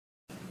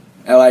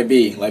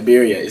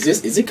Liberia.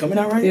 Is it coming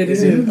out right? It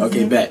is.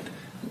 Okay, bet.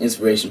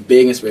 Inspiration,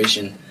 big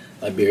inspiration,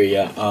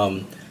 Liberia.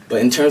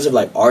 But in terms of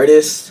like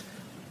artists,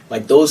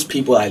 like those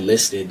people I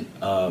listed,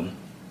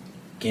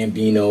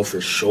 Gambino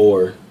for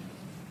sure,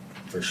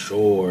 for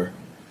sure.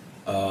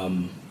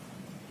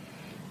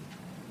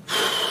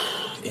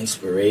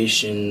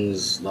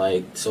 Inspirations,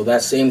 like, so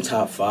that same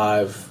top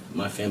five,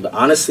 my family. But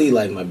honestly,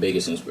 like, my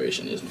biggest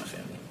inspiration is my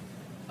family,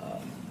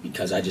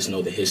 because I just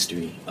know the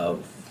history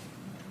of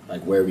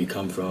like where we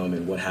come from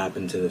and what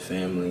happened to the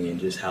family and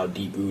just how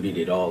deep rooted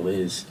it all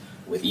is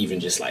with even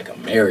just like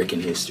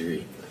American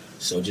history.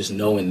 So just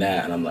knowing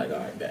that, and I'm like, all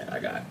right, bet I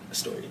got a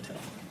story to tell.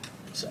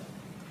 So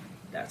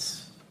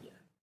that's